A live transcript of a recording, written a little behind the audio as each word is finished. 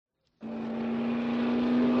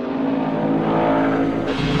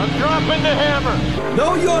dropping the hammer.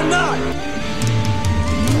 No, you're not.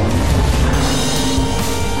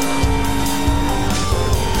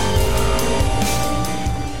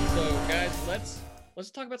 So, guys,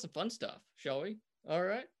 let's talk about some fun stuff, shall we? All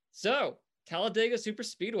right. So, Talladega Super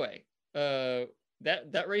Speedway.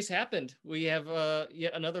 That race happened. We have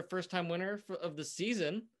yet another first-time winner of the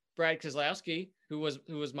season, Brad Keselowski, who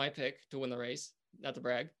was my pick to win the race. Not to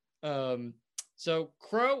brag. So,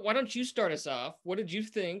 Crow, why don't you start us off? What did you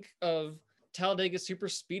think of Talladega Super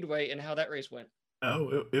Speedway and how that race went?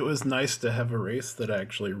 Oh, it was nice to have a race that I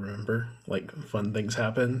actually remember. Like, fun things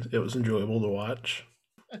happened. It was enjoyable to watch.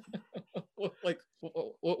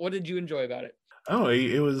 What did you enjoy about it? Oh,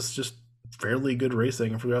 it was just fairly good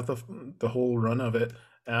racing throughout the whole run of it.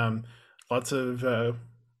 Lots of a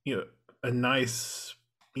nice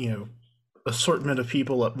assortment of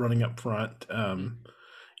people running up front.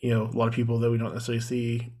 A lot of people that we don't necessarily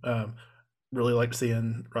see. Really liked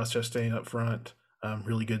seeing Ross Chastain up front.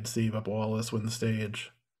 Really good to see Bubba Wallace win the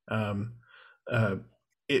stage.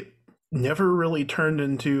 It never really turned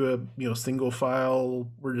into a single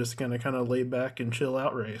file. We're just gonna kind of lay back and chill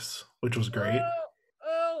out race, which was great.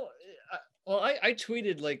 Well, I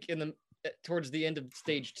tweeted like towards the end of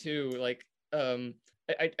stage 2, like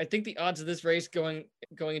I think the odds of this race going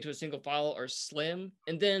into a single file are slim,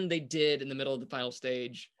 and then they did in the middle of the final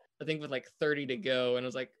stage. I think with like 30 to go, and I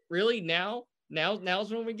was like, really now's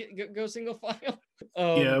when we go single file.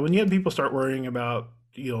 Yeah, when you had people start worrying about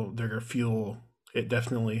their fuel, it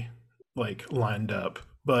definitely like lined up.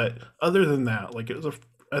 But other than that, like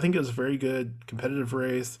I think it was a very good competitive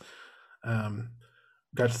race.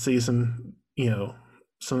 Got to see some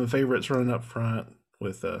some of the favorites running up front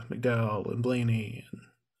with McDowell and Blaney,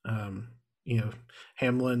 and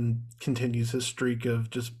Hamlin continues his streak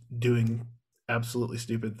of just doing absolutely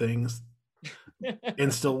stupid things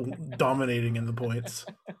and still dominating in the points.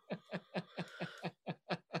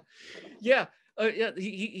 Yeah,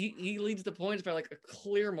 he leads the points by like a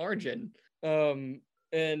clear margin. And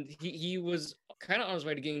he was kind of on his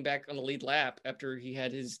way to getting back on the lead lap after he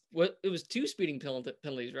had it was 2 speeding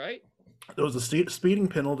penalties, right? There was a speeding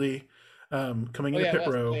penalty coming into pit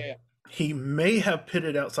row. Yeah. He may have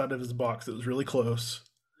pitted outside of his box. It was really close.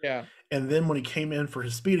 Yeah. And then when he came in for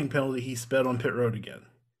his speeding penalty, he sped on pit road again.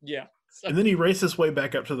 Yeah. And then he raced his way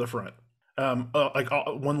back up to the front,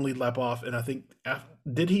 one lead lap off. And I think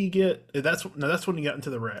did he get that's when he got into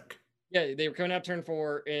the wreck. Yeah, they were coming out turn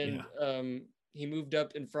 4, and he moved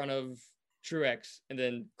up in front of Truex and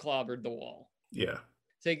then clobbered the wall. Yeah.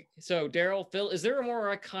 So Daryl, Phil, is there a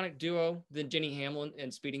more iconic duo than Denny Hamlin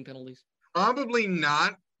and speeding penalties? Probably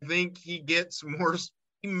not. I think he gets more.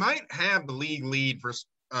 He might have the lead for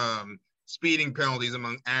speeding penalties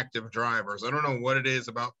among active drivers. I don't know what it is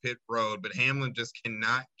about pit road, but Hamlin just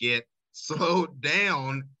cannot get slowed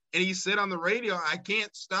down. And he said on the radio, "I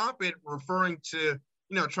can't stop it," referring to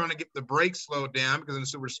trying to get the brakes slowed down, because in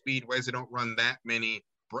super speedways they don't run that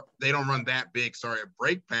big a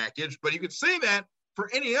brake package. But you could say that for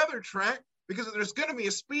any other track, because if there's going to be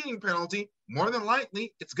a speeding penalty, more than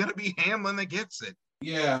likely it's going to be Hamlin that gets it.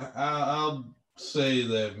 Yeah, I'll say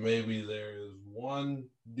that maybe there is one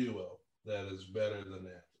duo that is better than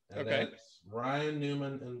that, and that's Ryan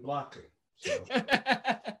Newman and blocking. So.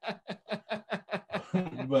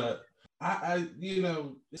 But I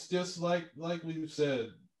it's just like we've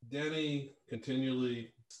said, Denny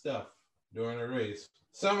continually stuff during a race.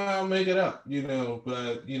 Somehow make it up,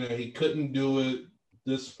 but he couldn't do it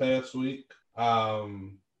this past week.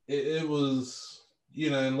 It was,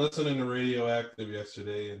 and listening to Radioactive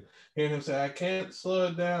yesterday and hearing him say, "I can't slow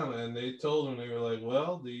it down." And they told him, they were like,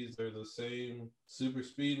 "Well, these are the same super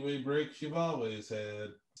speedway brakes you've always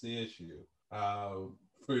had. It's the issue."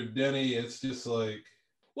 For Denny, it's just like,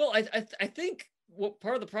 well, I think what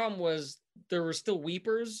part of the problem was there were still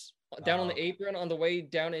weepers down on the apron on the way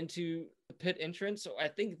down into the pit entrance. So I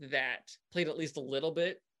think that played at least a little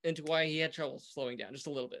bit into why he had trouble slowing down, just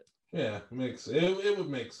a little bit. Yeah, it would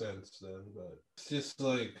make sense then, but it's just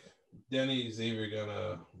like Denny's either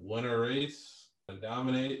gonna win a race and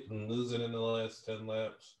dominate and lose it in the last 10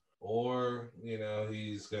 laps, or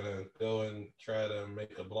he's gonna go and try to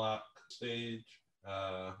make a block stage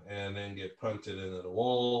and then get punted into the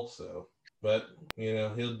wall. So, but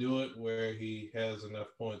he'll do it where he has enough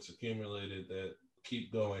points accumulated that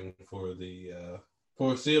keep going for the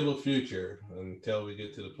foreseeable future until we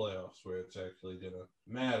get to the playoffs, where it's actually going to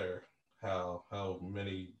matter how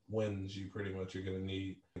many wins you pretty much are going to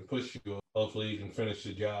need and push you. Hopefully you can finish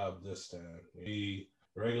the job this time. Be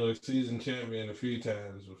regular season champion a few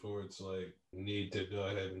times before it's like need to go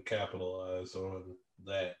ahead and capitalize on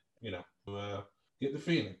that, get the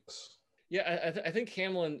Phoenix. Yeah, I think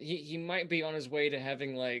Hamlin he might be on his way to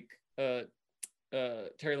having like Terry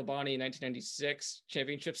Labonte in 1996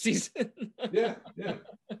 championship season. Yeah,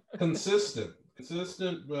 consistent,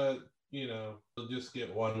 but he'll just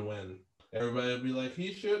get one win. Everybody will be like,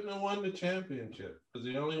 he shouldn't have won the championship because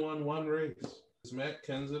he only won one race. Does Matt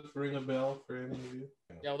Kenseth ring a bell for any of you?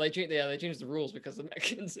 Yeah, well, they changed the rules because of Matt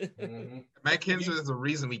Kenseth. Mm-hmm. Matt Kenseth is the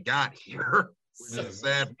reason we got here. Which is the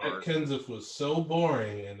sad part. Matt Kenseth was so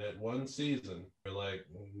boring in that one season. We're like,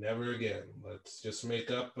 never again. Let's just make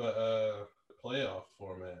up a playoff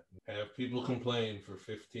format and have people complain for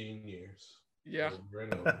 15 years. Yeah.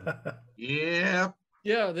 Yeah.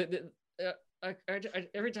 Yeah.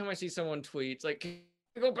 Every time I see someone tweet, it's like, can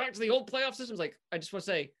we go back to the old playoff systems? Like, I just want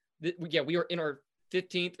to say, we are in our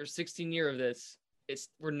 15th or 16th year of this.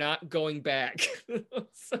 We're not going back.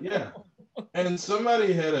 So. Yeah. And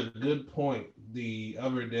somebody had a good point the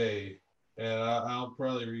other day, and I'll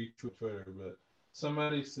probably retweet Twitter, but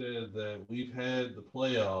somebody said that we've had the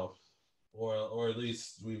playoffs, or at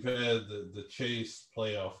least we've had the chase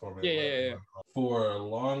playoff format for a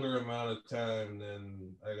longer amount of time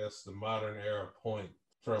than I guess the modern era point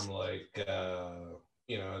from like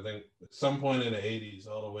I think some point in the 80s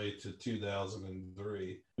all the way to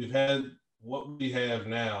 2003. We've had what we have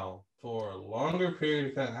now for a longer period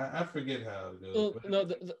of time. I forget how it goes. Well, no,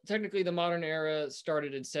 technically the modern era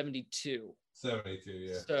started in 72. 72,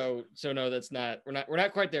 yeah. So no, that's not. We're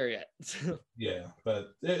not quite there yet. Yeah,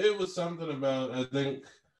 but it was something about.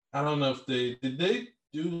 I don't know if they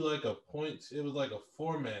do like a points. It was like a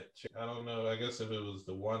format. I don't know. I guess if it was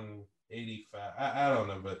the 185, I don't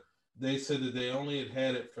know. But they said that they only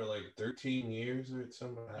had it for like 13 years or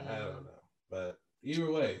something. I don't know. But either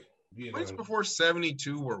way. Points before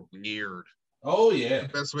 72 were weird. Oh, yeah. The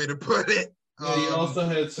best way to put it. Yeah, you also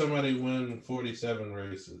had somebody win 47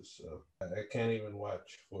 races, so I can't even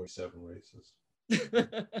watch 47 races.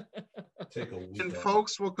 Take a week. And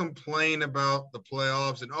folks will complain about the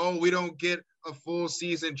playoffs and, we don't get a full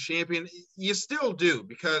season champion. You still do,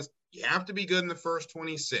 because you have to be good in the first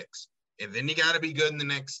 26, and then you got to be good in the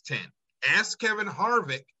next 10. Ask Kevin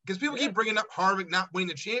Harvick, because people keep bringing up Harvick not winning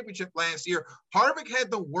the championship last year. Harvick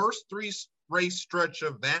had the worst 3-race stretch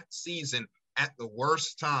of that season at the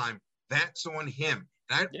worst time. That's on him.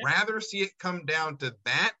 And I'd rather see it come down to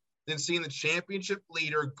that than seeing the championship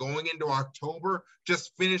leader going into October,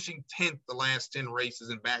 just finishing 10th the last 10 races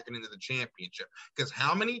and backing into the championship. Because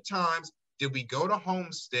how many times did we go to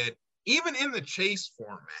Homestead, even in the chase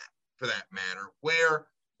format for that matter, where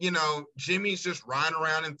Jimmy's just riding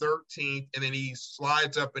around in 13th, and then he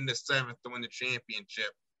slides up into 7th to win the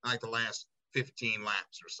championship like the last 15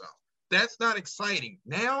 laps or so. That's not exciting.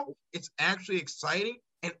 Now it's actually exciting,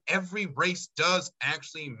 and every race does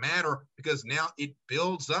actually matter because now it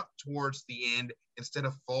builds up towards the end instead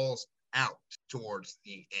of falls out towards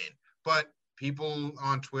the end. But people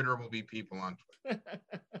on Twitter will be people on Twitter.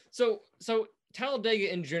 So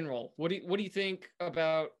Talladega in general, what do you think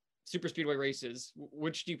about super speedway races?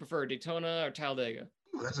 Which do you prefer, Daytona or Talladega?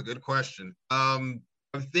 Ooh, that's a good question. I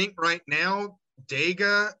think right now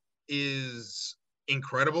Dega is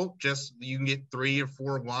incredible. Just you can get 3 or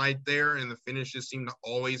 4 wide there, and the finishes seem to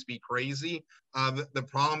always be crazy. The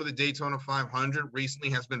problem with the Daytona 500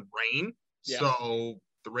 recently has been rain, so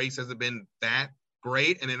the race hasn't been that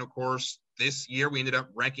great. And then of course this year we ended up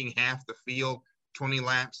wrecking half the field 20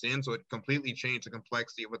 laps in, so it completely changed the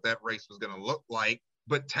complexity of what that race was going to look like.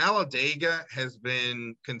 But Talladega has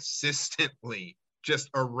been consistently just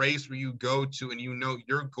a race where you go to and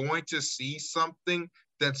you're going to see something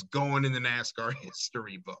that's going in the NASCAR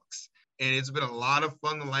history books. And it's been a lot of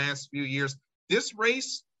fun the last few years. This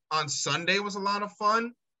race on Sunday was a lot of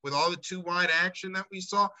fun with all the 2-wide action that we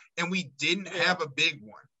saw. And we didn't have a big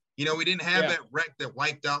one. We didn't have that wreck that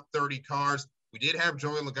wiped out 30 cars. We did have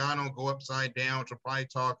Joey Logano go upside down, which we'll probably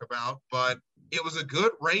talk about, but it was a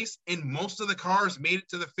good race, and most of the cars made it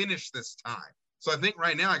to the finish this time. So I think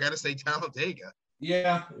right now I got to say Talladega.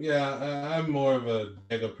 Yeah, I'm more of a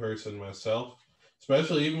Dega person myself,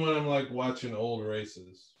 especially even when I'm like watching old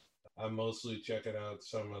races. I'm mostly checking out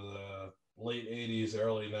some of the late 80s,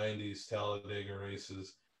 early 90s Talladega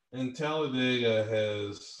races. And Talladega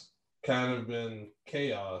has kind of been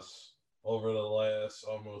chaos over the last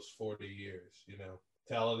almost 40 years.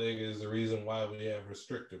 Talladega is the reason why we have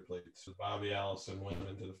restrictor plates. Bobby Allison went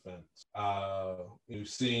into the fence. You've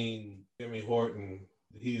seen Jimmy Horton.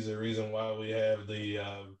 He's the reason why we have the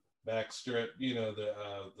backstretch,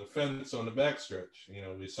 the fence on the backstretch.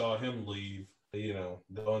 We saw him leave,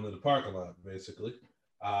 go into the parking lot, basically.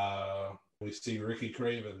 We see Ricky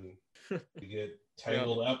Craven get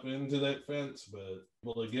tangled up into that fence, but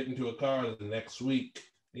able to get into a car the next week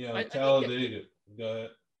You know, I Talladega. Go ahead.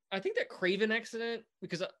 I think that Craven accident,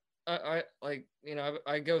 because I like, you know,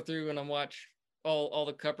 I go through and I watch all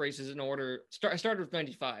the Cup races in order. I started with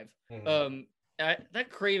 95. Mhm. That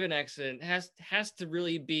Craven accident has to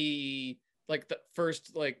really be like the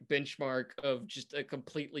first like benchmark of just a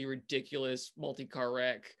completely ridiculous multi-car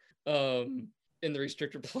wreck in the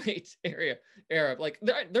restrictor plate era. Like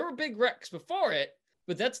there were big wrecks before it,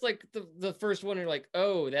 but that's like the first one. You're like,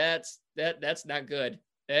 oh, that's not good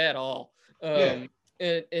at all. Yeah.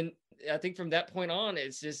 And I think from that point on,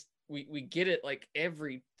 it's just we get it like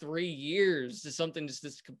every 3 years to something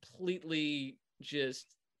just completely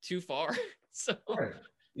just too far. So Right.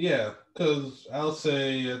 Yeah, because I'll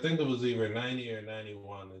say I think it was either 90 or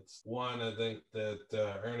 91. It's one I think that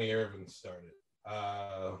Ernie Irvan started,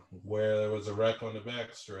 where there was a wreck on the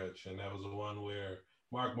backstretch, and that was the one where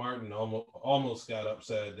Mark Martin almost got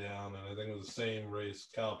upside down, and I think it was the same race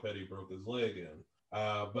Cal Petty broke his leg in.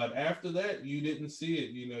 But after that, you didn't see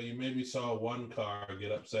it. You know, you maybe saw one car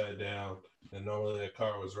get upside down, and normally that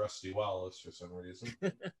car was Rusty Wallace for some reason.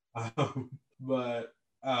 But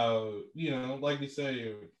you know, like you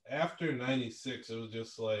say, after 96, it was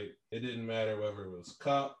just like it didn't matter whether it was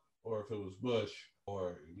Cup or if it was Busch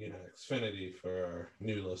or, you know, Xfinity for our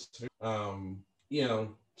new listeners. You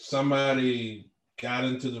know, somebody got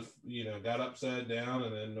into got upside down,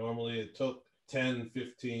 and then normally it took 10,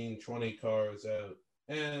 15, 20 cars out.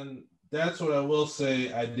 And that's what I will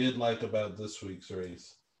say I did like about this week's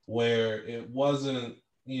race, where it wasn't,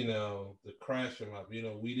 you know, the crash them up. You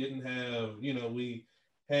know, we didn't have, you know, we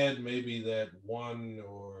had maybe that one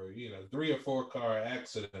or, you know, 3 or 4 car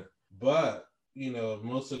accident, but, you know,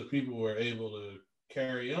 most of the people were able to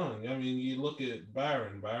carry on. I mean, you look at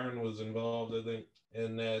Byron was involved, I think,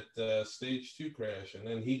 in that stage 2 crash, and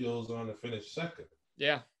then he goes on to finish second.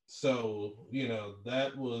 yeah. So, you know,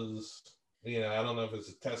 that was, you know, I don't know if it's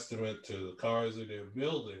a testament to the cars that they're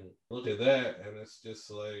building. Look at that, and it's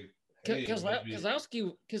just like, hey,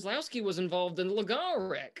 Keselowski was involved in the Logano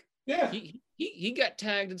wreck. yeah, He got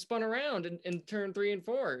tagged and spun around in turn 3 and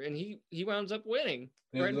 4, and he wound up winning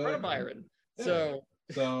right in front of Byron. Yeah.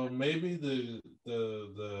 So maybe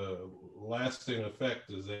the lasting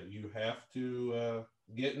effect is that you have to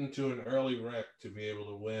get into an early wreck to be able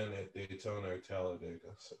to win at Daytona or Talladega.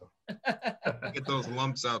 So Get those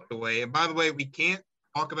lumps out the way. And by the way, we can't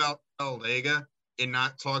talk about Talladega and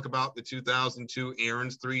not talk about the 2002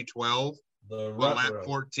 Aaron's 312 the on lap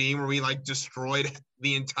 14, where we like destroyed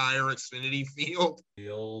the entire Xfinity field. The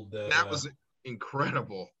old that was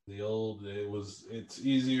incredible. It's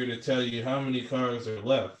easier to tell you how many cars are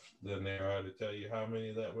left than there are to tell you how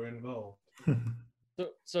many that were involved.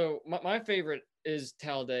 So my favorite is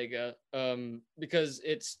Talladega, because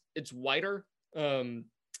it's wider.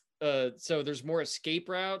 So there's more escape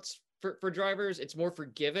routes for drivers. It's more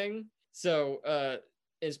forgiving. So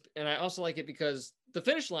and I also like it because the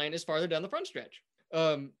finish line is farther down the front stretch.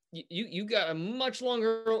 You got a much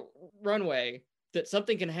longer runway that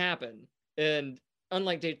something can happen. And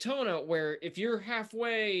unlike Daytona, where if you're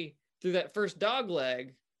halfway through that first dog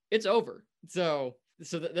leg, it's over. So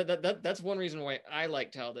that's one reason why I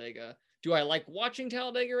like Talladega. Do I like watching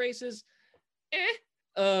Talladega races? I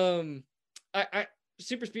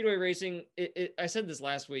super speedway racing. I said this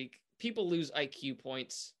last week. People lose IQ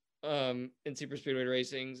points in super speedway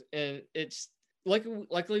racings, and it's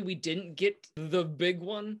luckily we didn't get the big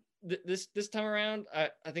one this time around. I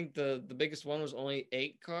think the biggest one was only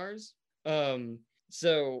 8 cars.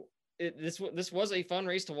 So this was a fun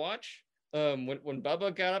race to watch. When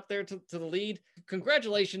Bubba got up there to the lead,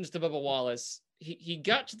 congratulations to Bubba Wallace. He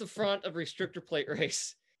got to the front of restrictor plate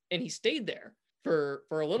race, and he stayed there for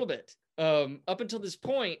a little bit. Up until this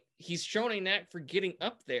point, he's shown a knack for getting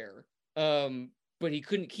up there, but he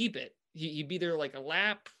couldn't keep it. He'd be there like a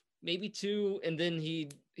lap, maybe 2, and then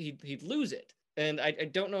he'd lose it. And I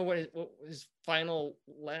don't know what his final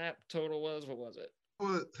lap total was. What was it?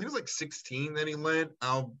 Well, I think it was like 16 that he led.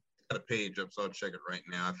 I'll got a page up, so I'll check it right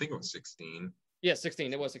now. I think it was 16. Yeah,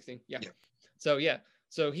 16. It was 16. Yeah. So yeah.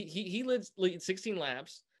 So he leads 16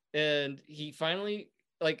 laps, and he finally,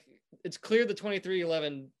 like, it's clear the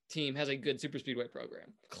 2311 team has a good super speedway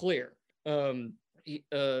program. Clear.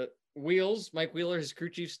 Wheels, Mike Wheeler, his crew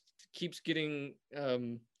chief, keeps getting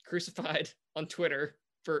crucified on Twitter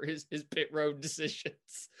for his pit road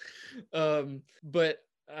decisions. But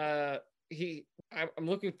I'm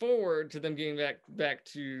looking forward to them getting back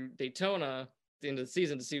to Daytona at the end of the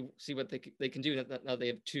season to see what they can do now they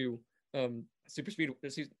have 2 super speed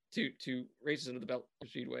two races into the belt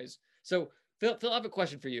speedways. So Phil, I have a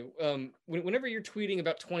question for you. Whenever you're tweeting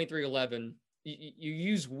about 2311, you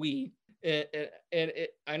use we.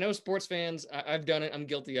 I know sports fans. I've done it. I'm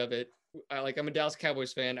guilty of it. I'm a Dallas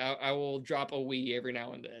Cowboys fan. I will drop a "we" every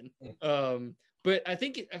now and then. But I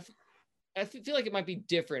think I feel like it might be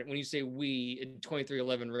different when you say "we" in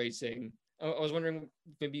 2311 racing. I was wondering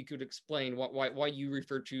if maybe you could explain why you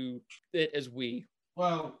refer to it as "we."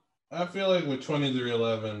 Well, I feel like with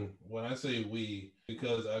 2311, when I say we,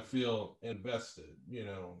 because I feel invested.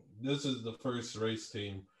 This is the first race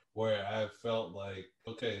team where I felt like,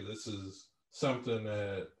 okay, this is something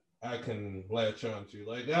that I can latch on to.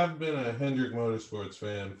 Like, I've been a Hendrick Motorsports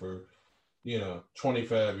fan for,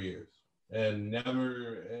 25 years. And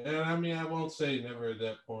I mean, I won't say never at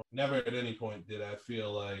that point, never at any point did I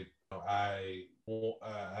feel like I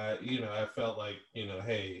felt like,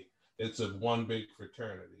 hey, it's a one big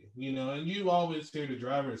fraternity, and you always hear the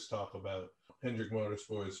drivers talk about Hendrick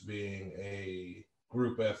Motorsports being a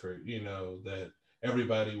group effort, that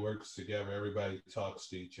everybody works together, everybody talks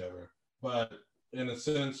to each other. But in a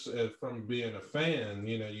sense, from being a fan,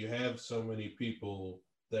 you have so many people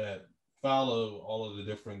that follow all of the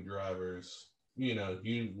different drivers.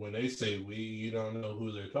 When they say we, you don't know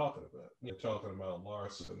who they're talking about. You're talking about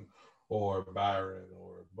Larson or Byron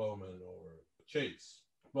or Bowman or Chase.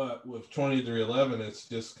 But with 2311, it's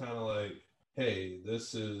just kind of like, hey,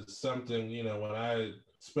 this is something, when I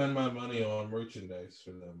spend my money on merchandise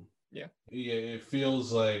for them, yeah, it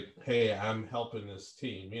feels like, hey, I'm helping this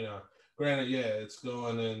team. Granted, yeah, it's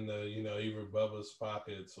going in either Bubba's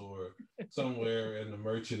pockets or somewhere in the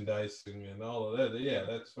merchandising and all of that. Yeah,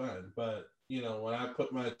 that's fine. But when I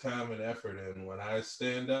put my time and effort in, when I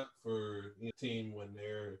stand up for the team when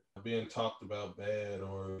they're being talked about bad,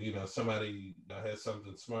 or somebody has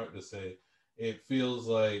something smart to say, it feels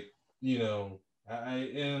like I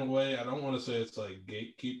in a way, I don't want to say it's like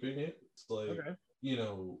gatekeeping it. It's like okay.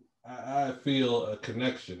 I feel a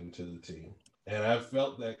connection to the team. And I've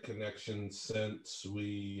felt that connection since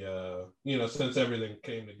since everything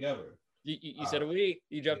came together. You said a "we."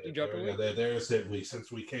 You dropped a "we." There's that "we"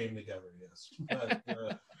 since we came together.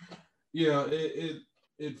 Yes, but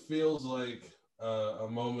it feels like a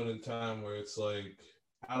moment in time where it's like,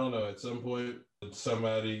 I don't know. At some point,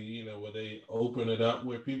 somebody where they open it up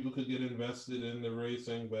where people could get invested in the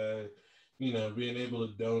racing by being able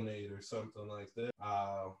to donate or something like that.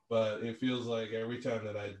 But it feels like every time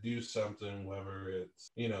that I do something, whether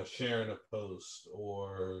it's, sharing a post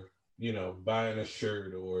or, buying a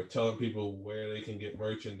shirt or telling people where they can get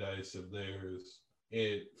merchandise of theirs,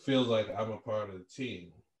 it feels like I'm a part of the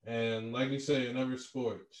team. And like you say, in other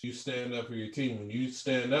sports, you stand up for your team. When you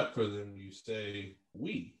stand up for them, you say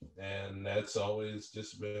 "we," and that's always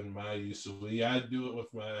just been my use of "we." I do it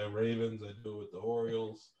with my Ravens. I do it with the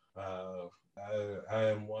Orioles. I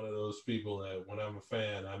am one of those people that when I'm a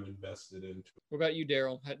fan, I'm invested into. What about you,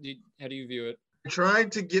 Daryl? How do you view it? I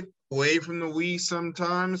tried to get away from the "we"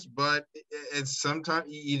 sometimes, but it's sometimes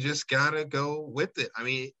you just gotta go with it. I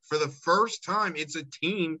mean, for the first time, it's a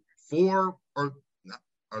team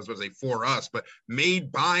I was going to say for us, but made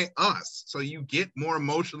by us. So you get more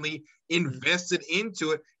emotionally invested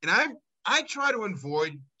into it. And I try to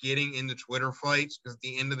avoid getting into Twitter fights because at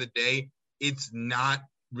the end of the day, it's not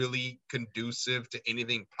really conducive to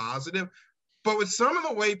anything positive. But with some of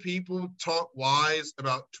the way people talk wise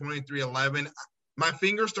about 2311, my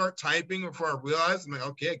fingers start typing before I realize, I'm like,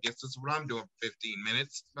 okay, I guess that's what I'm doing for 15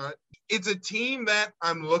 minutes. But it's a team that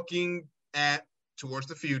I'm looking at towards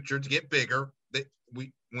the future to get bigger. That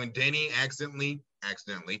when Denny accidentally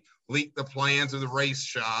leaked the plans of the race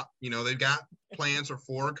shop, they've got plans for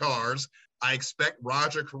 4 cars. I expect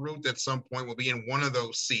Raja Karut at some point will be in one of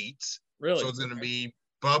those seats. Really? So it's going to be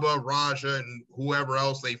Bubba, Raja, and whoever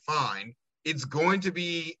else they find. It's going to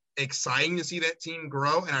be exciting to see that team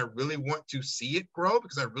grow, and I really want to see it grow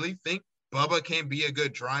because I really think Bubba can be a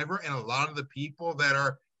good driver, and a lot of the people that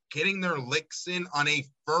are getting their licks in on a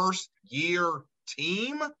first-year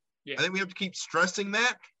team, I think we have to keep stressing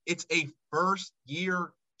that. It's a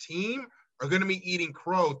first-year team are going to be eating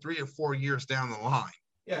crow 3 or 4 years down the line.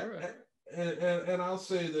 Yeah, and I'll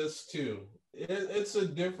say this too. It's a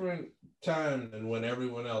different time than when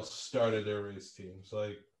everyone else started their race teams.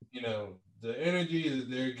 Like, the energy that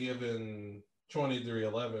they're giving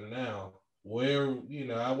 2311 now, where,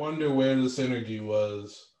 I wonder where this energy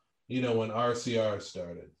was, when RCR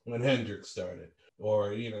started, when Hendrick started,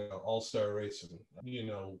 or, All-Star Racing.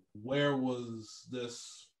 Where was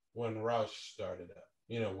this when Roush started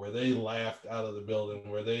up? Where they laughed out of the building,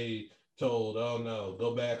 where they told, oh no,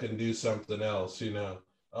 go back and do something else,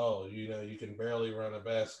 oh, you can barely run a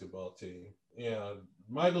basketball team.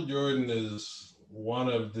 Michael Jordan is one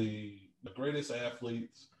of the greatest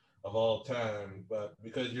athletes of all time, but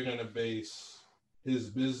because you're going to base his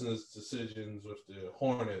business decisions with the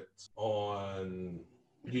Hornets on,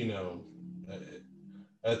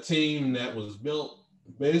 a team that was built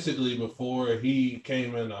basically before he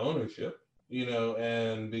came into ownership,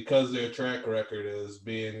 and because their track record as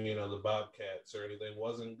being, the Bobcats or anything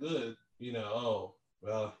wasn't good, oh,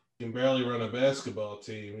 well, he can barely run a basketball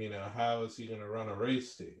team, how is he going to run a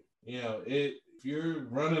race team? If you're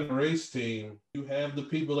running a race team, you have the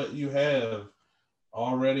people that you have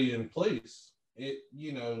already in place. It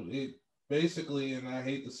basically, and I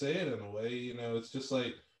hate to say it in a way, it's just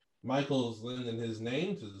like Michael's lending his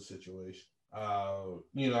name to the situation.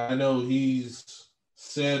 I know he's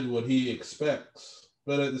said what he expects,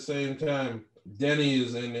 but at the same time, Denny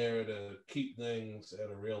is in there to keep things at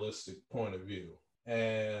a realistic point of view.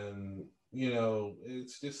 And,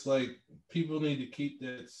 it's just like people need to keep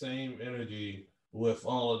that same energy with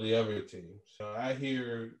all of the other teams. I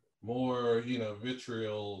hear more,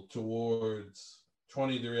 vitriol towards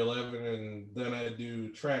 2311 and then I do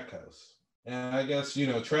Trackhouse. And I guess,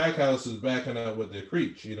 Trackhouse is backing up what they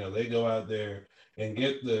preach. They go out there and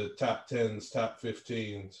get the top 10s, top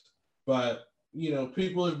 15s. But,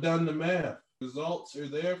 people have done the math. Results are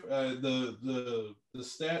there. The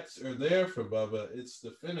stats are there for Bubba. It's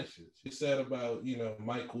the finishes. He said about,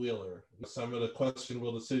 Mike Wheeler, some of the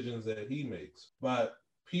questionable decisions that he makes. But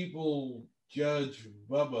people judge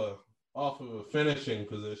Bubba off of a finishing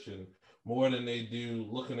position more than they do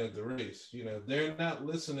looking at the race. They're not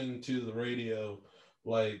listening to the radio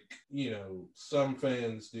like, some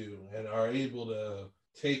fans do and are able to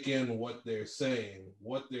take in what they're saying,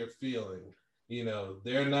 what they're feeling.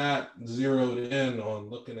 They're not zeroed in on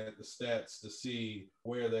looking at the stats to see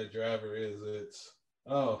where that driver is. It's,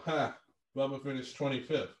 Bubba finished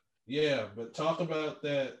 25th. Yeah, but talk about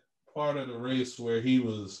that part of the race where he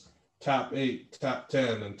was top 8, top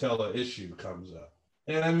 10 until an issue comes up.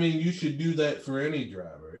 And I mean, you should do that for any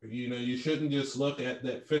driver. You shouldn't just look at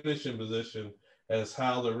that finishing position as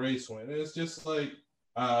how the race went. And it's just like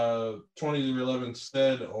 2311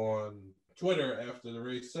 said on Twitter after the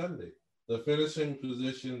race Sunday. The finishing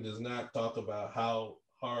position does not talk about how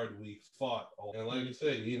hard we fought. And like you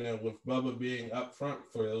say, with Bubba being up front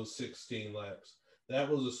for those 16 laps, that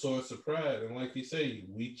was a source of pride. And like you say,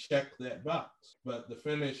 we checked that box. But the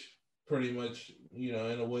finish pretty much,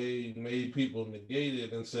 in a way made people negate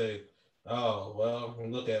it and say, oh, well,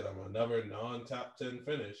 look at him, another non-top 10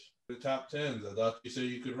 finish. The top 10s, I thought you said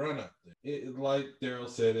you could run up there. Like Daryl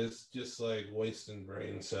said, it's just like wasting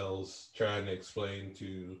brain cells trying to explain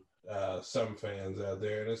to some fans out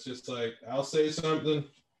there. And it's just like, I'll say something,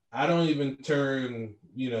 I don't even turn,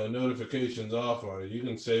 notifications off on it. You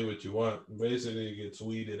can say what you want. Basically, it gets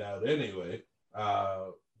weeded out anyway.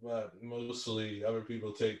 But mostly other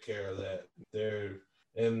people take care of that. They're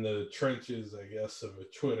in the trenches, I guess, of a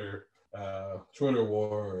Twitter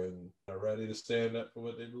war and are ready to stand up for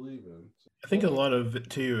what they believe in. I think a lot of it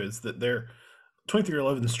too is that they're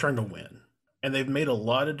 2311 is trying to win, and they've made a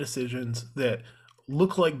lot of decisions that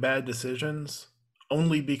look like bad decisions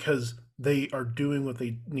only because they are doing what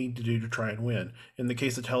they need to do to try and win. In the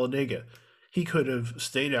case of Talladega, he could have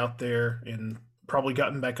stayed out there and probably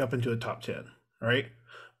gotten back up into a top 10, right?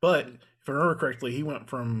 But if I remember correctly, he went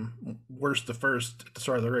from worst to first at the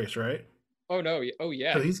start of the race, right? Oh, no. Oh,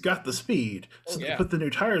 yeah. So he's got the speed. So they put the new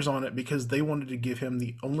tires on it because they wanted to give him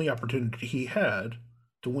the only opportunity he had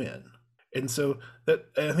to win. And so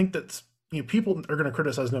I think that's, people are going to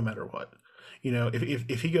criticize no matter what.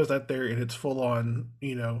 If he goes out there and it's full on,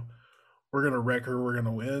 we're going to wreck her, we're going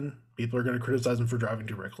to win, people are going to criticize him for driving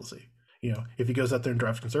too recklessly. If he goes out there and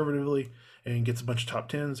drives conservatively and gets a bunch of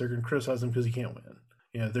top 10s, they're going to criticize him because he can't win.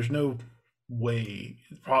 There's no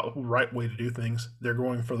right way to do things. They're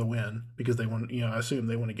going for the win because they want, I assume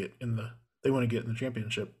they want to get in the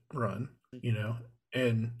championship run,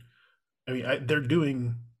 and I mean, they're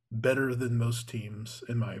doing better than most teams,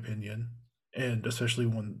 in my opinion, and especially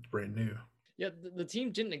one brand new. Yeah, the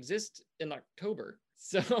team didn't exist in October,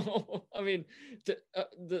 so I mean,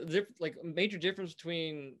 the major difference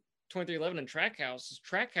between 2311 and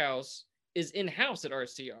Trackhouse is in-house at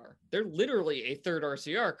RCR. They're literally a third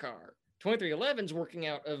RCR car. 2311's working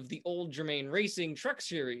out of the old Germain Racing Truck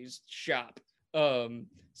Series shop.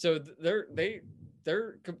 So they're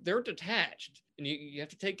detached, and you have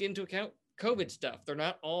to take into account COVID stuff. They're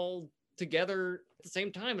not all together at the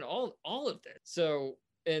same time and all of this. So,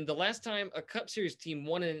 and the last time a Cup Series team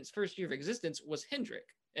won in its first year of existence was Hendrick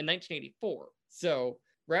in 1984. So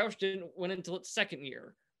Roush didn't win until its second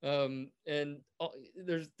year. And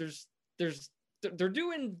they're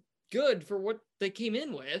doing good for what they came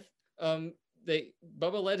in with.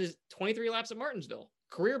 Bubba led his 23 laps at Martinsville,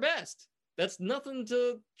 career best. That's nothing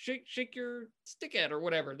to shake your stick at or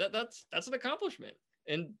whatever. That's an accomplishment.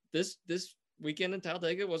 And this weekend in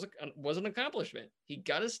Talladega was an accomplishment. He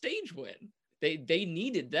got a stage win. They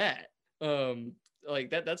needed that. Like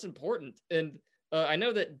that's important. And I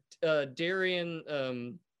know that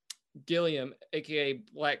Darian Gilliam, aka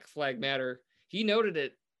Black Flag Matter, he noted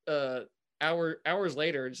it hours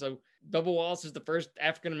later. So Bubba Wallace is the first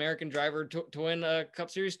African American driver to win a Cup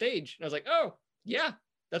Series stage. And I was like, oh yeah,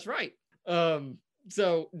 that's right.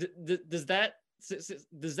 So does that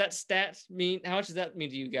stat mean, how much does that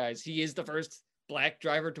mean to you guys? He is the first Black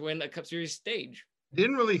driver to win a Cup Series stage.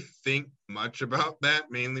 Didn't really think much about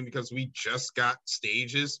that, mainly because we just got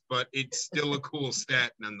stages, but it's still a cool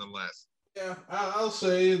stat nonetheless. Yeah, I'll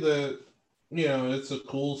say that, it's a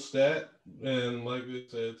cool stat. And like I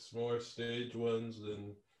said, it's more stage wins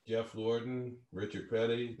than Jeff Gordon, Richard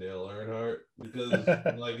Petty, Dale Earnhardt. Because,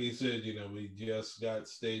 like he said, we just got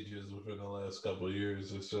stages within the last couple of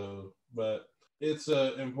years or so. But it's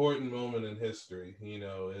an important moment in history.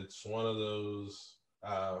 It's one of those,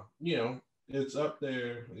 it's up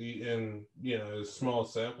there in, small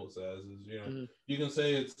sample sizes. You can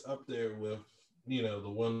say it's up there with, the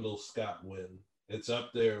Wendell Scott win. It's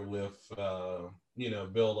up there with, Bill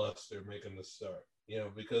Luster making the start,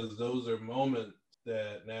 because those are moments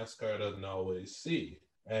that NASCAR doesn't always see.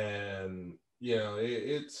 And,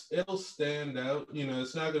 it'll stand out.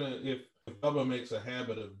 It's not going to, if Bubba makes a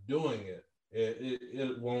habit of doing it,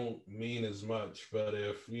 it won't mean as much. But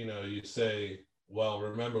if, you say, well,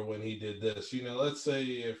 remember when he did this, let's say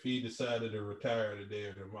if he decided to retire today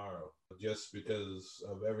or tomorrow, just because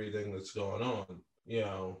of everything that's going on,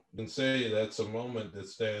 you can say that's a moment that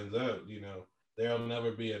stands out. There'll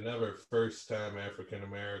never be another first-time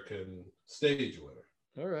African-American stage winner.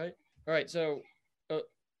 All right. So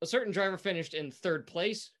a certain driver finished in third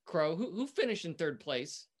place. Crow, who finished in third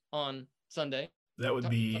place on Sunday? That would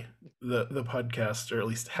be the podcast, or at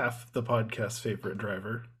least half the podcast favorite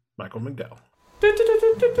driver, Michael McDowell.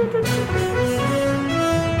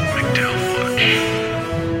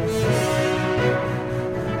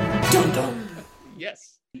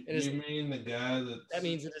 Yes. You mean the guy that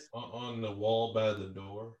means it is on the wall by the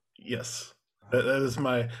door? Yes. That is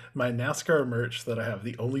my NASCAR merch that I have.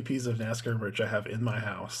 The only piece of NASCAR merch I have in my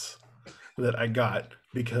house that I got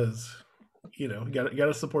because, got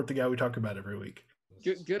to support the guy we talk about every week.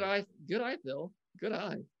 Good eye, Phil. Good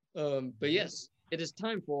eye. But yes, it is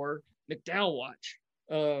time for McDowell Watch.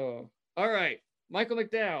 All right, Michael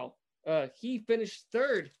McDowell. He finished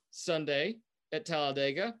third Sunday at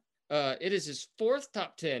Talladega. It is his fourth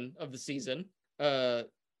top 10 of the season,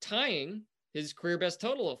 tying his career best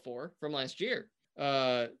total of 4 from last year.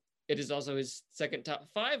 It is also his second top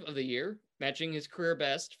 5 of the year, matching his career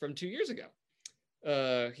best from 2 years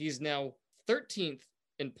ago. He's now 13th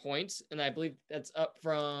in points, and I believe that's up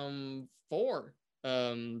from 4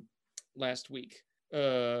 last week.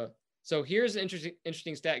 So here's an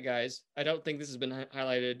interesting stat, guys. I don't think this has been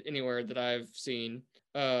highlighted anywhere that I've seen,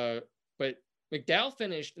 but McDowell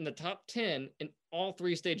finished in the top 10 in all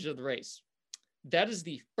 3 stages of the race. That is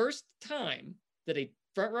the first time that a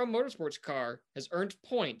Front Row Motorsports car has earned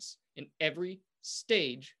points in every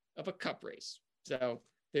stage of a Cup race. So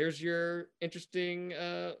there's your interesting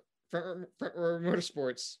Front Row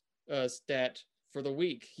Motorsports stat for the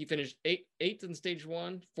week. He finished 8th in stage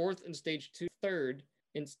 1, 4th in stage 2, 3rd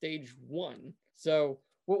in stage 1. So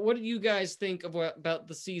what do you guys think about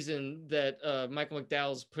the season that Michael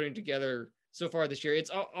McDowell's putting together so far this year?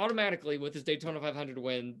 It's automatically, with his Daytona 500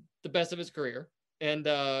 win, the best of his career. And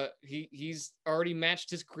he's already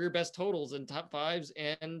matched his career best totals in top 5s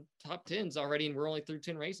and top 10s already, and we're only through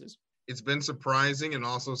 10 races. It's been surprising, and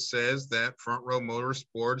also says that Front Row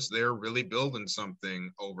Motorsports, they're really building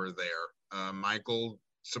something over there. Michael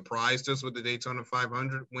surprised us with the Daytona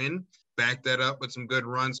 500 win, backed that up with some good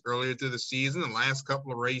runs earlier through the season. The last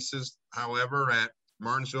couple of races, however, at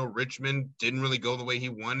Martinsville, Richmond, didn't really go the way he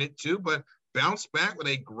wanted to, but bounced back with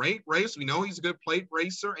a great race. We know he's a good plate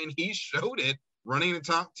racer, and he showed it, running the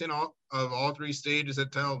top 10 of all 3 stages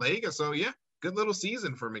at Talladega. So, yeah, good little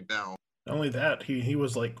season for McDowell. Not only that, he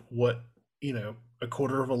was like, a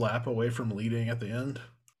quarter of a lap away from leading at the end.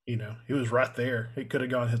 He was right there. It could have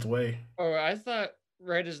gone his way. Oh, I thought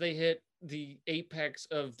right as they hit the apex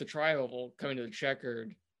of the tri-oval coming to the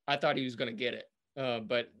checkered, I thought he was going to get it.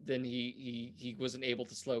 But then he wasn't able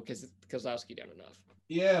to slow Keselowski down enough.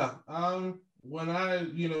 Yeah. When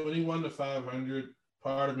he won the 500,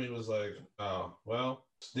 part of me was like, oh, well,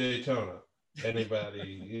 it's Daytona.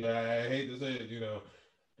 Anybody, I hate to say it,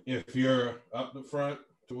 if you're up the front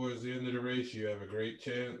towards the end of the race, you have a great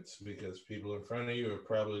chance because people in front of you are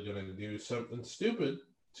probably going to do something stupid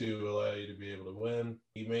to allow you to be able to win.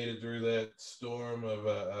 He made it through that storm of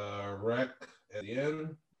a wreck at the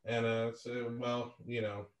end. And I said, well,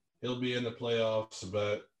 he'll be in the playoffs,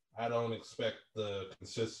 but I don't expect the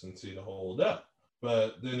consistency to hold up.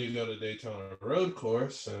 But then you go to Daytona Road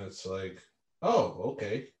Course, and it's like, oh,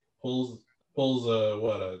 okay, pulls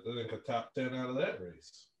I think a top 10 out of that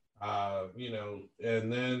race.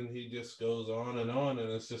 And then he just goes on, and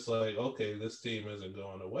it's just like, okay, this team isn't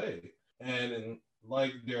going away. And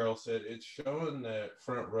like Daryl said, it's showing that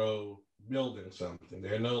front row building something.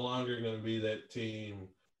 They're no longer going to be that team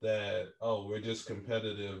that, we're just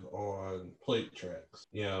competitive on plate tracks.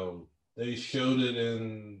 They showed it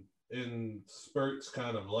in spurts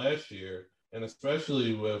kind of last year, and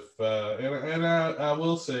especially with I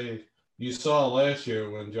will say, you saw last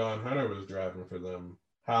year when John Hunter was driving for them,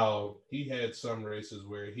 how he had some races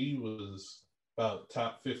where he was about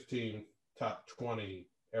top 15, top 20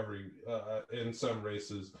 every in some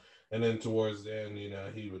races, and then towards the end,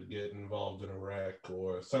 he would get involved in a wreck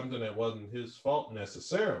or something that wasn't his fault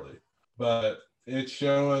necessarily. But it's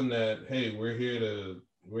showing that, hey, we're here to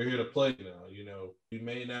play now. We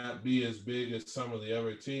may not be as big as some of the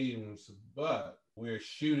other teams, but we're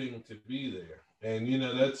shooting to be there. And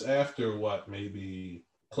that's after maybe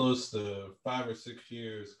close to 5 or 6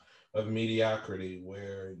 years of mediocrity,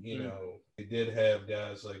 where they did have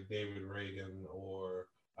guys like David Reagan or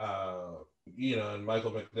and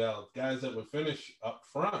Michael McDowell, guys that would finish up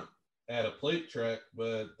front at a plate track,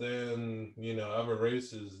 but then other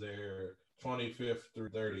races they're 25th through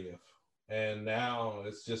 30th. And now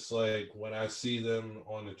it's just like, when I see them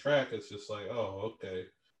on the track, it's just like, oh, okay,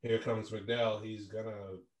 here comes McDowell. He's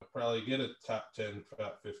gonna probably get a top 10,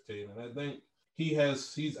 top 15, and I think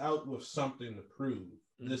he's out with something to prove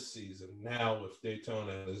this season now with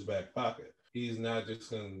Daytona in his back pocket. He's not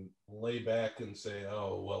just going to lay back and say,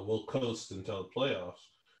 oh, well, we'll coast until the playoffs.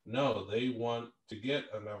 No, they want to get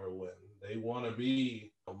another win. They want to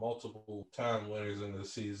be multiple time winners in the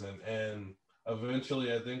season. And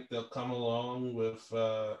eventually, I think they'll come along with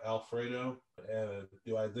Alfredo. And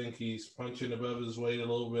do I think he's punching above his weight a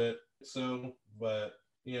little bit? So, but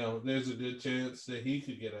there's a good chance that he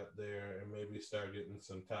could get up there and maybe start getting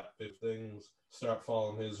some top 5 things, start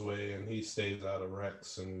falling his way, and he stays out of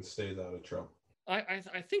wrecks and stays out of trouble. I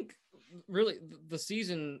think really the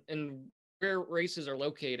season and where races are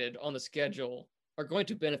located on the schedule are going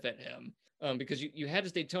to benefit him, because you had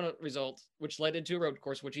his Daytona result, which led into a road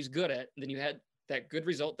course, which he's good at. And then you had that good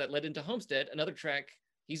result that led into Homestead, another track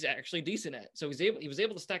he's actually decent at. So he was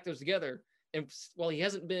able to stack those together. And while he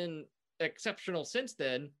hasn't been exceptional since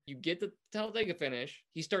then, you get the Talladega finish.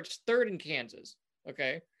 He starts 3rd in Kansas.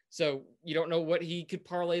 Okay. So you don't know what he could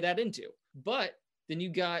parlay that into. But then you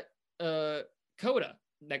got Coda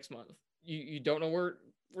next month. You don't know where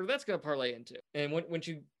that's going to parlay into. And once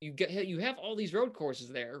you have all these road courses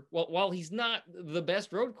there, while he's not the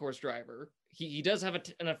best road course driver, he does have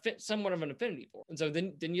somewhat of an affinity for it. And so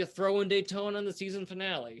then you throw in Daytona in the season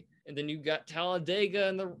finale, and then you got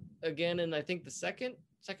Talladega again in I think the second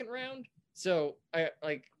round. So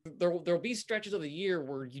there'll be stretches of the year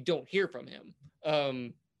where you don't hear from him.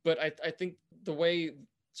 But I think the way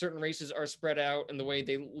certain races are spread out and the way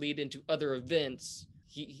they lead into other events,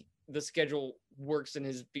 the schedule works in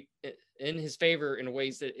his favor in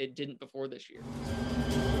ways that it didn't before this year.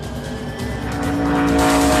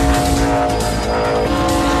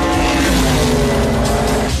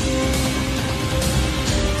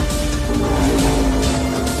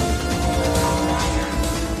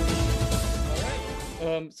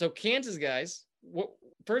 So Kansas guys,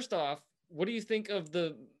 first off, what do you think of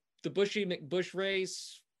the Bushy McBush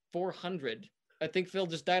race 400? I think Phil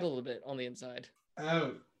just died a little bit on the inside.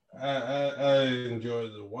 I enjoy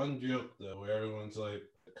the one joke though, where everyone's like,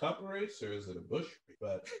 "A cup race or is it a Bush?"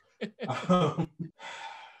 But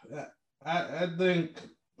I think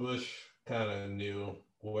Bush kind of knew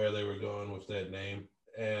where they were going with that name,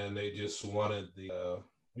 and they just wanted the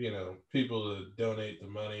people to donate the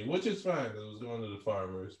money, which is fine. It was going to the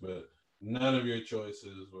farmers, but none of your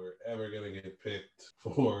choices were ever going to get picked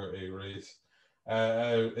for a race.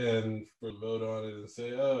 And for vote on it and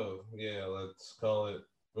say, oh yeah, let's call it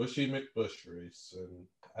Bushy McBush race. And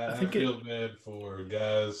I feel bad for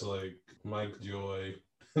guys like Mike Joy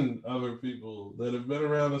and other people that have been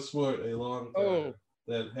around the sport a long time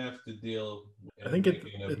that have to deal with I think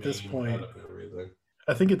at this point,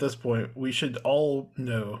 I think at this point, we should all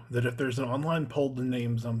know that if there's an online poll to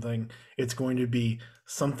name something, it's going to be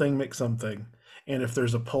something McSomething. And if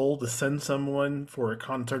there's a poll to send someone for a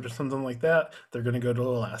concert or something like that, they're going to go to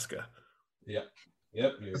Alaska. Yep.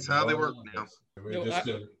 That's how they work now. We're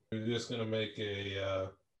just going to make a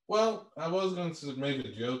Well, I was going to make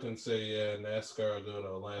a joke and say, yeah, NASCAR will go to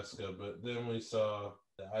Alaska, but then we saw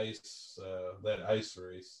that ice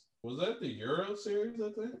race. Was that the Euro Series, I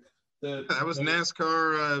think? That was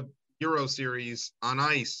NASCAR Euro Series on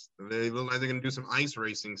ice. They look like they're going to do some ice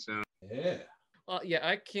racing soon. Yeah. Yeah,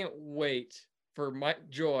 I can't wait for Mike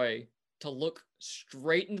Joy to look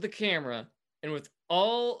straight into the camera and with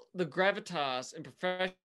all the gravitas and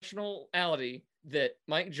professionality that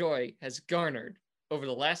Mike Joy has garnered over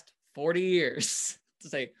the last 40 years to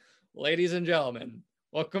say, ladies and gentlemen,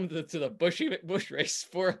 welcome to the Bushy McBush Race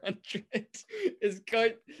 400. Is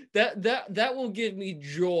going that will give me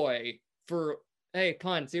joy for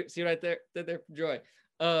pun. See what I did there for joy.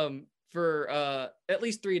 For at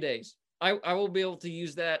least 3 days. I will be able to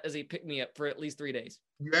use that as a pick me up for at least 3 days.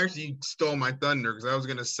 You actually stole my thunder because I was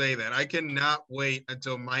going to say that. I cannot wait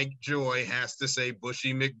until Mike Joy has to say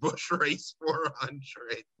Bushy McBush Race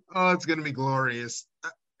 400. Oh, it's going to be glorious.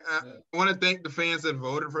 I want to thank the fans that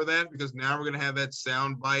voted for that because now we're going to have that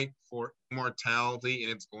sound bite for immortality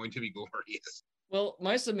and it's going to be glorious. Well,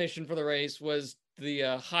 my submission for the race was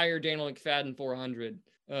the higher Daniel McFadden 400.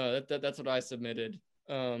 That's what I submitted.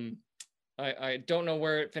 I don't know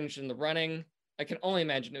where it finished in the running. I can only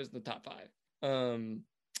imagine it was in the top 5.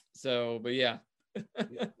 But yeah.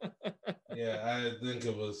 Yeah, I think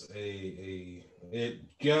it was it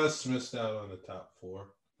just missed out on the top 4.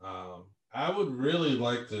 I would really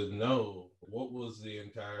like to know what was the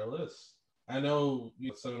entire list. I know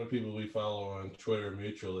some of the people we follow on Twitter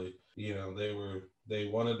mutually, they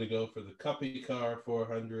wanted to go for the Cuppy Car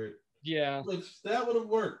 400. Yeah. Which that would have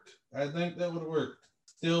worked. I think that would have worked.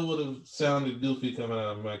 Still would have sounded goofy coming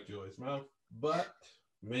out of Mike Joy's mouth, but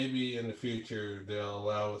maybe in the future they'll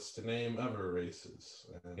allow us to name other races.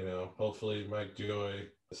 And, hopefully Mike Joy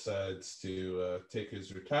decides to take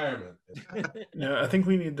his retirement. No, I think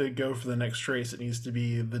we need to go for the next race. It needs to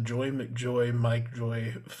be the Joy McJoy Mike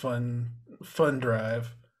Joy fun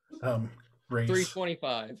drive race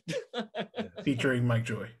 325 featuring Mike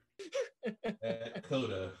Joy at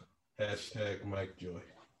Coda #Mike Joy.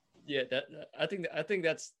 Yeah, I think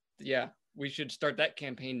that's we should start that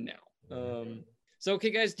campaign now. So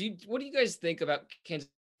okay guys, what do you guys think about Kansas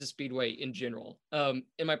Speedway in general? In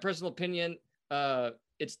my personal opinion,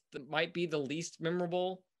 might be the least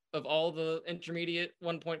memorable of all the intermediate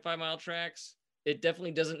 1.5 mile tracks. It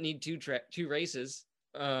definitely doesn't need two races,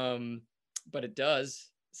 but it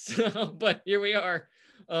does. So, but here we are.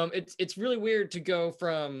 It's really weird to go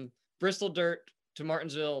from Bristol Dirt to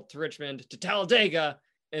Martinsville to Richmond to Talladega,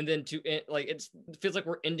 and then it feels like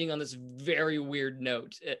we're ending on this very weird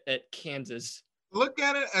note at Kansas. Look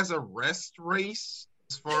at it as a rest race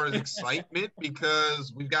as far as excitement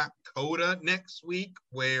because we've got COTA next week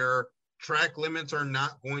where track limits are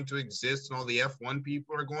not going to exist and all the F1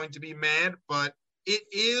 people are going to be mad, but it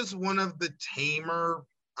is one of the tamer,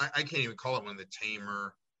 I can't even call it one of the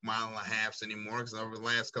tamer mile and a halves anymore because over the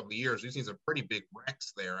last couple of years, we've seen some pretty big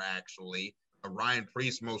wrecks there actually. Ryan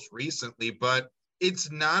Preece most recently, but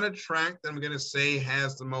it's not a track that I'm going to say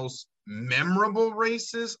has the most memorable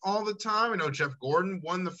races all the time. I know Jeff Gordon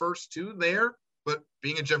won the first 2 there, but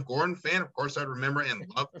being a Jeff Gordon fan, of course, I remember and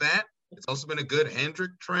love that. It's also been a good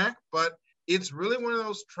Hendrick track, but it's really one of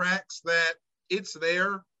those tracks that it's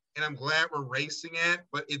there and I'm glad we're racing at,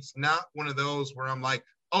 but it's not one of those where I'm like,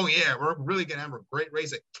 oh yeah, we're really going to have a great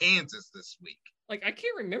race at Kansas this week. Like, I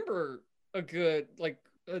can't remember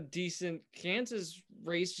a decent Kansas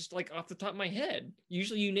race just like off the top of my head.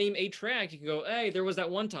 Usually you name a track, you can go, hey, there was that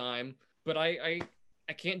one time, but I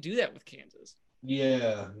can't do that with Kansas.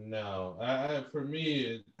 Yeah, no. For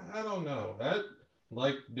me, I don't know.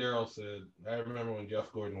 Like Daryl said, I remember when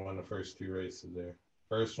Jeff Gordon won the first 2 races there.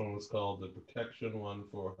 First one was called the Protection 1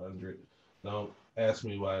 400. Don't ask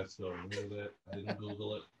me why I still remember that. I didn't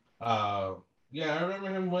Google it. Yeah, I remember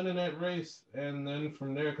him winning that race, and then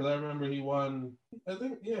from there, because I remember he won. I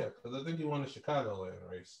think he won the Chicagoland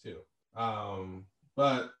race too.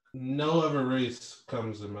 But no other race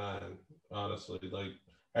comes to mind, honestly. Like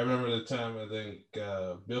I remember the time I think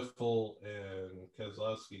Biffle and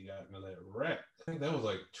Keselowski got into that wreck. I think that was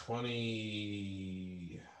like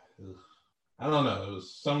 20. I don't know. It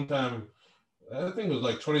was sometime. I think it was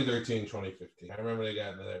like 2013, 2015. I remember they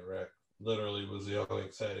got into that wreck. Literally was the only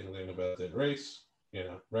exciting thing about that race.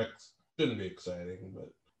 Wrecks shouldn't be exciting,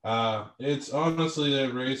 but it's honestly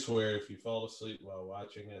that race where if you fall asleep while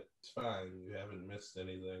watching it, it's fine. You haven't missed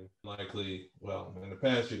anything. Likely, well, in the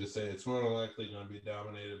past you could say it's more than likely going to be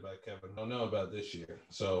dominated by Kevin. I don't know about this year,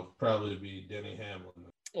 so probably be Denny Hamlin.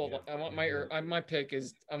 Well, I want my pick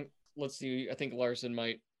is let's see. I think Larson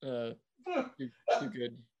might do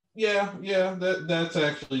good. Yeah, that's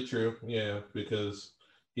actually true. Yeah, because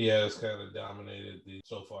he has kind of dominated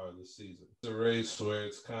so far this season. It's a race where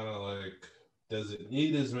it's kind of like, does it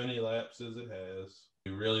need as many laps as it has?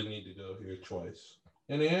 You really need to go here twice.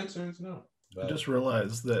 And the answer is no. I just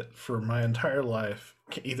realized that for my entire life,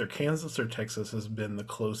 either Kansas or Texas has been the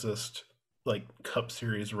closest like Cup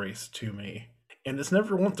Series race to me, and it's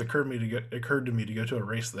never once occurred to me to go to a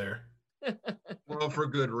race there. Well, for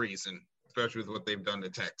good reason, especially with what they've done to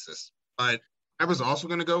Texas. But I was also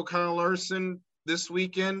going to go Kyle Larson this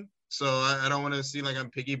weekend, so I don't want to seem like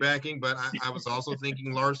I'm piggybacking, but I was also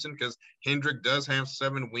thinking Larson because Hendrick does have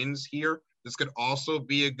 7 wins here. This could also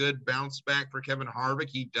be a good bounce back for Kevin Harvick.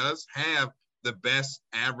 He does have the best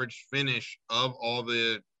average finish of all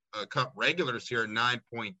the Cup regulars here at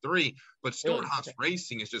 9.3, but Stuart Haas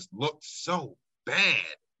Racing has just looked so bad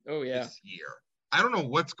this year. I don't know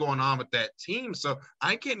what's going on with that team, so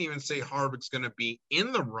I can't even say Harvick's going to be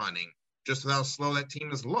in the running just with how slow that team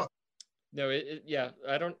has looked. No,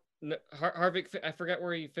 I don't know. Harvick, I forgot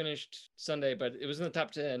where he finished Sunday, but it was in the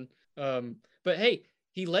top 10. But hey,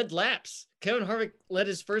 he led laps. Kevin Harvick led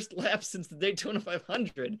his first lap since the Daytona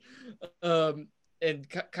 500. And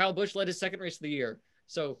Kyle Busch led his second race of the year.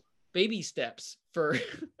 So baby steps for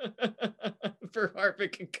for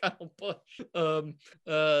Harvick and Kyle Busch.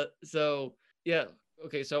 So yeah.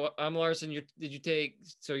 Okay, so I'm Larson. You're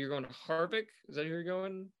going to Harvick? Is that who you're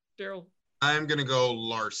going, Daryl? I'm going to go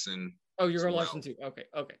Larson. Oh, you're going Larson too. Okay.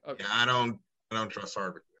 Yeah, I don't trust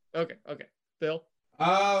Harvick. Okay. Bill?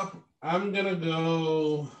 I'm gonna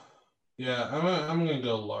go. Yeah, I'm gonna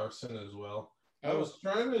go Larson as well. I was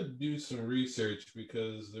trying to do some research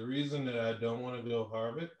because the reason that I don't want to go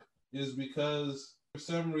Harvick is because for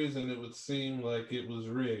some reason it would seem like it was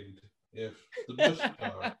rigged if the Busch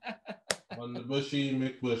car won the Bushy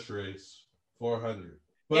McBusch race 400.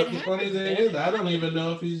 But the funny thing is, I don't even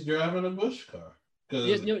know if he's driving a Busch car.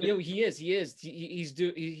 Yes, no, he is. He's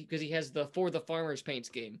because he has the For the Farmers paint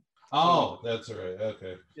scheme. Oh, that's right.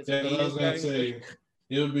 Okay. Yeah, I was gonna say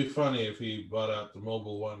it would be funny if he bought out the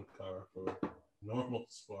Mobil 1 car for normal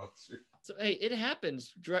sponsor. So hey, it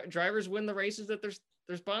happens. Drivers win the races that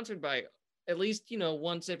they're sponsored by at least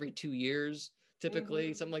once every 2 years,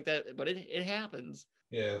 typically something like that. But it happens.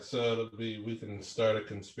 Yeah, so we can start a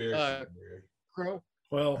conspiracy theory. Crow.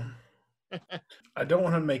 Well, I don't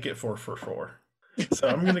want to make it 4 for 4. So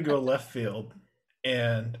I'm going to go left field,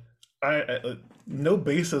 and I no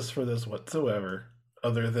basis for this whatsoever,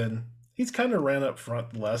 other than he's kind of ran up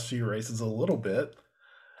front the last few races a little bit.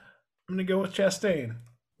 I'm going to go with Chastain.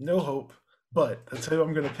 No hope, but that's who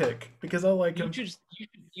I'm going to pick because I like him.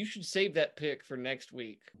 You should save that pick for next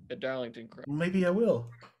week at Darlington. Maybe I will.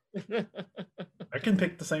 I can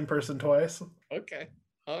pick the same person twice. Okay.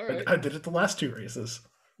 All right. I did it the last 2 races.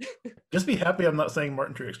 Just be happy I'm not saying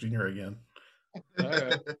Martin Truex Jr. again.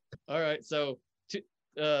 All right. So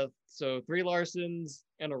 3 Larsons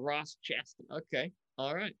and a Ross Chastain. Okay.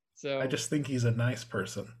 All right. So I just think he's a nice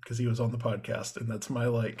person because he was on the podcast, and that's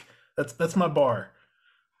my that's my bar.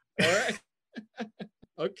 All right.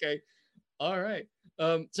 Okay. All right.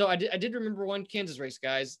 So I did remember one Kansas race,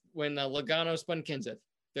 guys, when Logano spun Kenseth.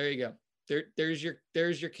 There you go. There's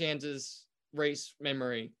your Kansas race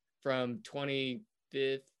memory from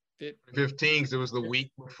 2015. 15, because it was the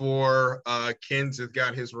week before Kenseth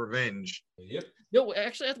got his revenge. Yep. No,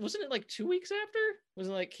 actually, wasn't it like 2 weeks after?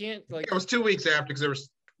 Wasn't it was 2 weeks after because there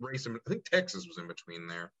was racing. I think Texas was in between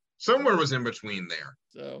there. Somewhere was in between there.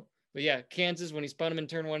 So, but yeah, Kansas when he spun him in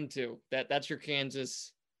turn 1 and 2. That's your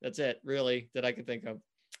Kansas. That's it, really, that I can think of.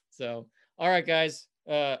 So, all right, guys.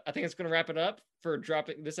 I think it's going to wrap it up for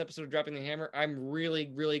dropping this episode of Dropping the Hammer. I'm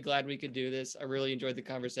really, really glad we could do this. I really enjoyed the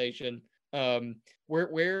conversation.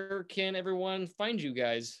 Where can everyone find you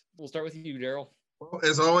guys? We'll start with you, Daryl. Well,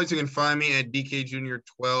 as always, you can find me at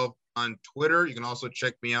DKJunior12 on Twitter. You can also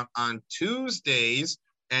check me out on Tuesdays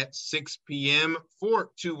at 6 p.m.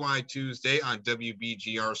 for 2Y Tuesday on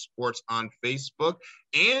WBGR Sports on Facebook,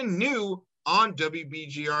 and new on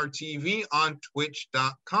WBGR TV on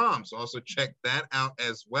Twitch.com. So also check that out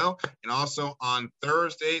as well. And also on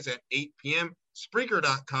Thursdays at 8 p.m.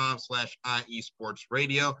 Spreaker.com/IE Sports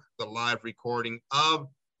Radio, the live recording of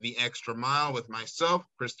The Extra Mile with myself,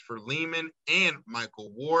 Christopher Lehman, and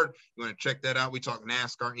Michael Ward. You want to check that out? We talk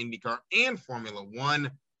NASCAR, IndyCar, and Formula One.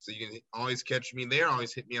 So you can always catch me there.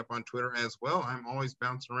 Always hit me up on Twitter as well. I'm always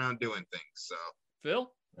bouncing around doing things. So, Phil?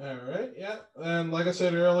 All right. Yeah. And like I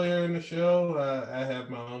said earlier in the show, I have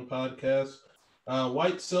my own podcast,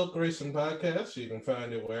 White Silk Racing Podcast. You can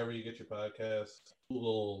find it wherever you get your podcasts.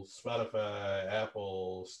 Google, Spotify,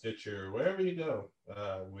 Apple, Stitcher, wherever you go,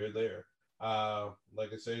 we're there.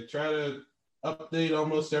 Like I say, try to update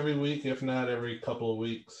almost every week, if not every couple of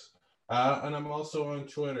weeks. And I'm also on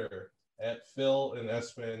Twitter at Phil in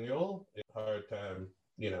Espanol. Hard time,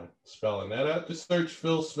 spelling that out. Just search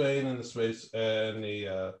Phil Spain in the space and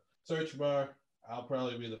the search bar. I'll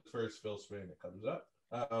probably be the first Phil Spain that comes up.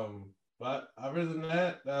 But other than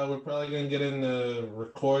that, we're probably going to get into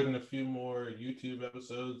recording a few more YouTube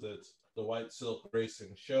episodes. That's the White Silk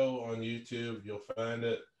Racing Show on YouTube. You'll find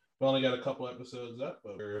it. We've only got a couple episodes up,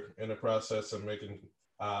 but we're in the process of making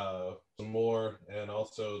some more, and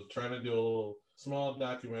also trying to do a little small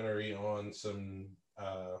documentary on some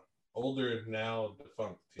older, now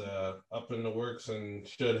defunct, up in the works, and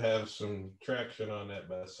should have some traction on that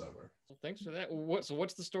by summer. Well, thanks for that.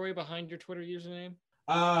 What's the story behind your Twitter username?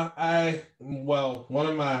 One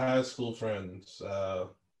of my high school friends,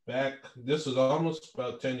 this was almost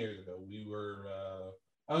about 10 years ago.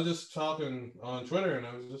 I was just talking on Twitter, and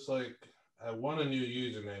I was just like, I want a new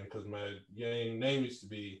username because my name used to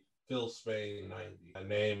be Phil Spain 90, my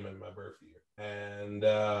name and my birth year. And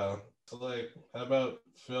so like, how about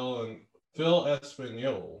Phil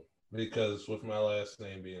Espanol? Because with my last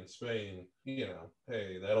name being Spain,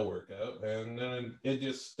 hey, that'll work out. And then it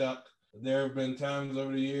just stuck. There have been times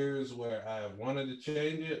over the years where I wanted to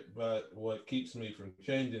change it, but what keeps me from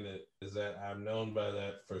changing it is that I'm known by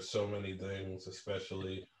that for so many things,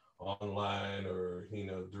 especially online or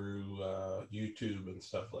through YouTube and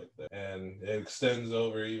stuff like that, and it extends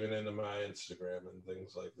over even into my Instagram and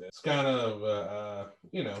things like that. It's kind of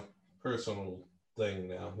personal thing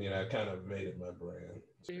now. I kind of made it my brand.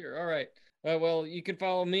 Here, all right. Well, you can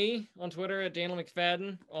follow me on Twitter at Daniel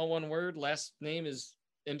McFadden, all one word. Last name is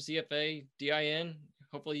McFadin.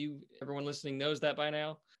 Hopefully everyone listening knows that by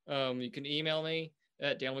now. You can email me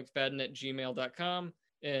at danielmcfadden@gmail.com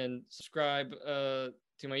and subscribe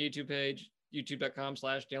to my YouTube page,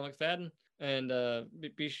 youtube.com/DanielMcFadden. And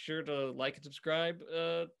be sure to like and subscribe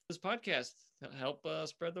this podcast to help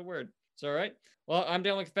spread the word. So, all right. Well, I'm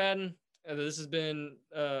Daniel McFadden. This has been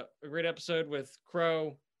a great episode with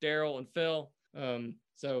Crow, Daryl, and Phil.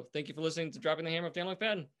 So thank you for listening to Dropping the Hammer of Daniel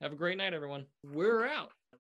McFadden. Have a great night, everyone. We're out.